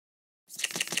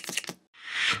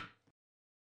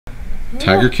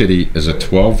Tiger Kitty is a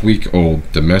 12-week-old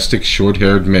domestic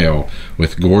short-haired male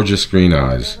with gorgeous green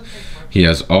eyes. He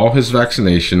has all his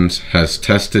vaccinations, has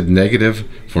tested negative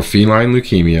for feline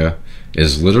leukemia,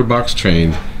 is litter box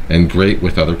trained, and great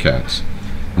with other cats.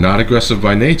 Not aggressive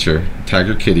by nature,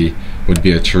 Tiger Kitty would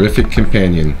be a terrific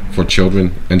companion for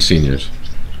children and seniors.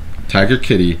 Tiger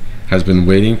Kitty has been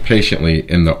waiting patiently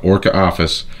in the ORCA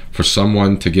office for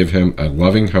someone to give him a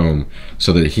loving home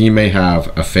so that he may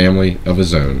have a family of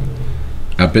his own.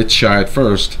 A bit shy at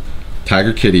first,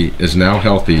 Tiger Kitty is now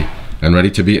healthy and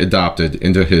ready to be adopted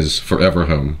into his forever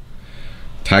home.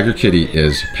 Tiger Kitty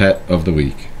is Pet of the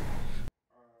Week.